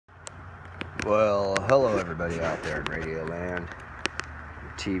Well, hello everybody out there in radio land,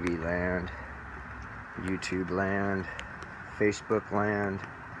 TV land, YouTube land, Facebook land,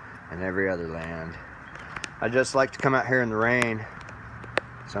 and every other land. I just like to come out here in the rain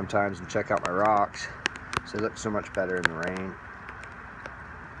sometimes and check out my rocks. So they look so much better in the rain.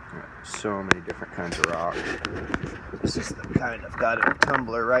 So many different kinds of rocks. This is the kind I've got in the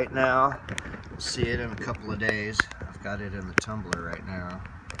tumbler right now. We'll see it in a couple of days. I've got it in the tumbler right now.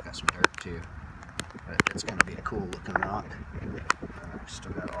 I've got some dirt too. But it's going to be a cool looking rock.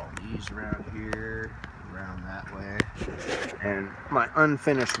 Still got all these around here, around that way. And my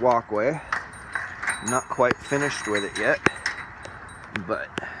unfinished walkway. Not quite finished with it yet, but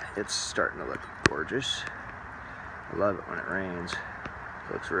it's starting to look gorgeous. I love it when it rains.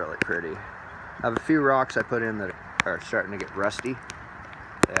 It looks really pretty. I have a few rocks I put in that are starting to get rusty.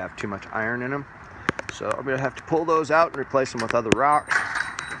 They have too much iron in them. So I'm going to have to pull those out and replace them with other rocks.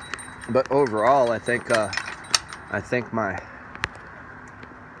 But overall, I think my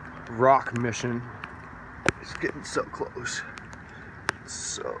rock mission is getting so close.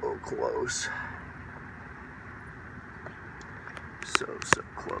 So close. So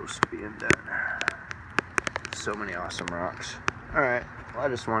close to being done. So many awesome rocks. Alright, well, I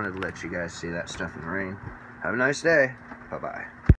just wanted to let you guys see that stuff in the rain. Have a nice day. Bye-bye.